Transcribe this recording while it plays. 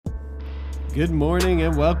Good morning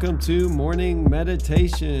and welcome to Morning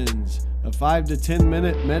Meditations, a 5 to 10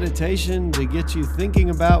 minute meditation to get you thinking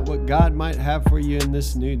about what God might have for you in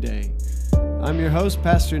this new day. I'm your host,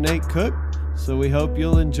 Pastor Nate Cook, so we hope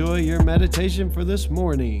you'll enjoy your meditation for this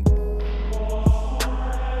morning.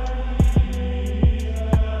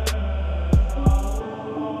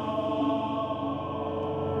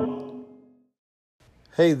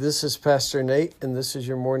 Hey, this is Pastor Nate, and this is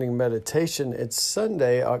your morning meditation. It's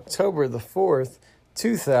Sunday, October the 4th,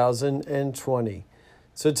 2020.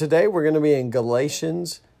 So today we're going to be in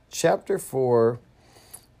Galatians chapter 4,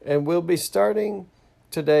 and we'll be starting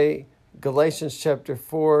today Galatians chapter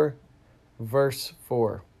 4, verse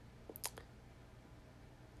 4.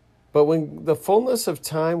 But when the fullness of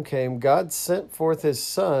time came, God sent forth his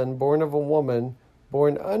Son, born of a woman,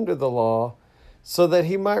 born under the law, so that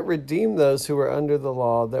he might redeem those who were under the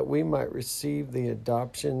law, that we might receive the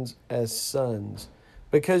adoptions as sons.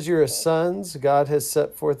 Because you are sons, God has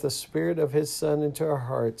set forth the Spirit of his Son into our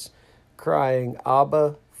hearts, crying,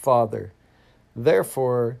 Abba, Father.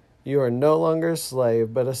 Therefore, you are no longer a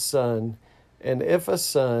slave, but a son, and if a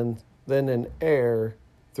son, then an heir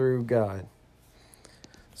through God.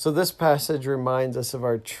 So this passage reminds us of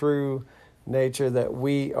our true nature, that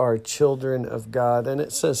we are children of God. And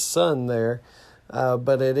it says son there,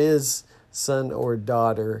 but it is son or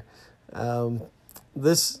daughter.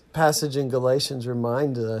 This passage in Galatians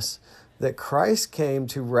reminds us that Christ came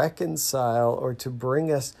to reconcile or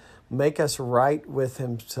to make us right with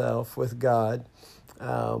himself, with God.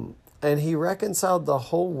 And he reconciled the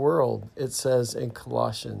whole world, it says in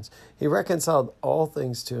Colossians. He reconciled all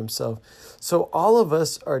things to himself. So all of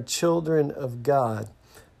us are children of God.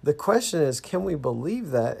 The question is, can we believe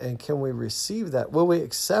that and can we receive that? Will we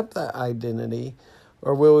accept that identity,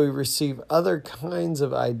 or will we receive other kinds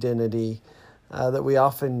of identity that we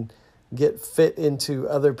often get fit into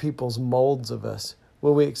other people's molds of us?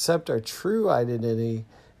 Will we accept our true identity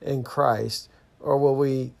in Christ, or will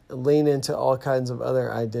we lean into all kinds of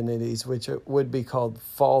other identities, which would be called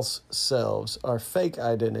false selves, or fake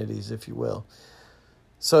identities, if you will?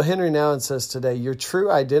 So Henry Nouwen says today, your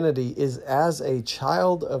true identity is as a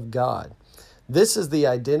child of God. This is the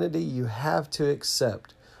identity you have to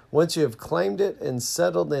accept. Once you have claimed it and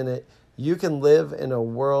settled in it, you can live in a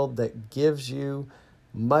world that gives you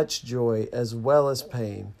much joy as well as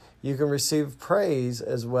pain. You can receive praise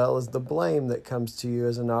as well as the blame that comes to you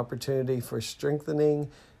as an opportunity for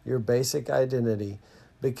strengthening your basic identity,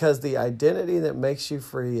 because the identity that makes you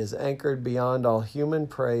free is anchored beyond all human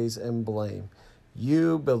praise and blame.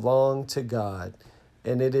 You belong to God,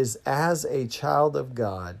 and it is as a child of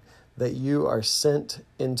God that you are sent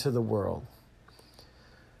into the world.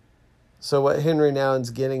 So what Henry Nouwen's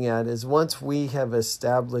getting at is, once we have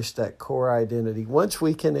established that core identity, once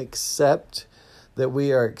we can accept that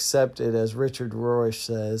we are accepted, as Richard Rohr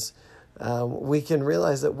says, we can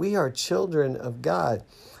realize that we are children of God.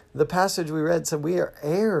 The passage we read said we are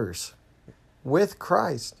heirs with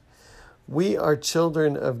Christ. We are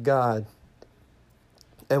children of God.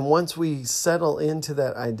 And once we settle into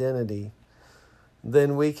that identity,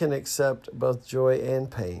 then we can accept both joy and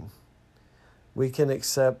pain. We can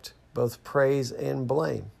accept both praise and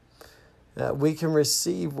blame. We can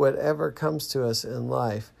receive whatever comes to us in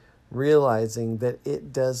life, realizing that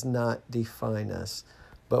it does not define us.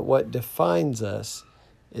 But what defines us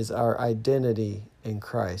is our identity in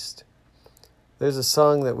Christ. There's a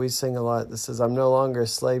song that we sing a lot that says, I'm no longer a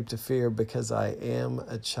slave to fear because I am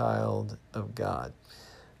a child of God.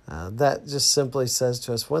 That just simply says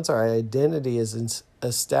to us, once our identity is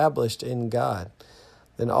established in God,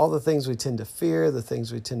 then all the things we tend to fear, the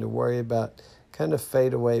things we tend to worry about, kind of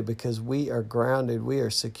fade away, because we are grounded, we are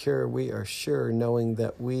secure, we are sure, knowing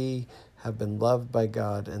that we have been loved by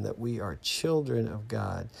God and that we are children of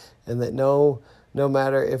God, and that no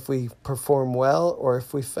matter if we perform well or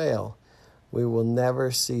if we fail, we will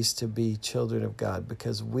never cease to be children of God,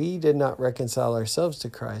 because we did not reconcile ourselves to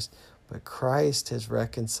Christ, but Christ has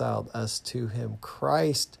reconciled us to him.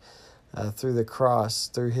 Christ, through the cross,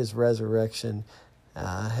 through his resurrection,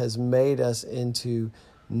 has made us into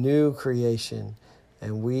new creation.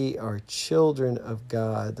 And we are children of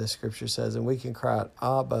God, the scripture says. And we can cry out,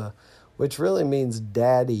 Abba, which really means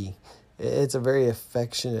daddy. It's a very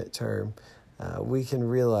affectionate term. We can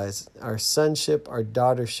realize our sonship, our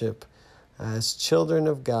daughtership as children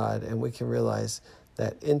of God. And we can realize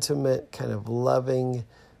that intimate, kind of loving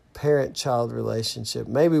parent-child relationship.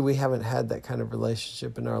 Maybe we haven't had that kind of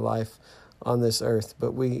relationship in our life on this earth,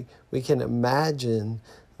 but we can imagine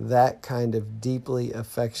that kind of deeply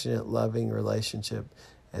affectionate, loving relationship.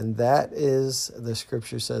 And that is, the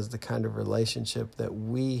scripture says, the kind of relationship that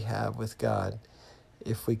we have with God.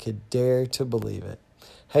 if we could dare to believe it.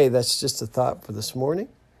 Hey, that's just a thought for this morning,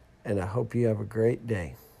 and I hope you have a great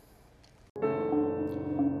day.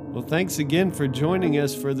 Well, thanks again for joining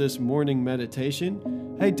us for this morning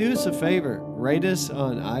meditation. Hey, do us a favor, rate us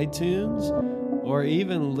on iTunes, or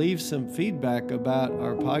even leave some feedback about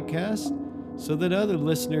our podcast so that other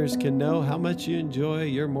listeners can know how much you enjoy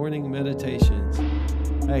your morning meditations.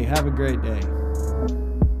 Hey, have a great day.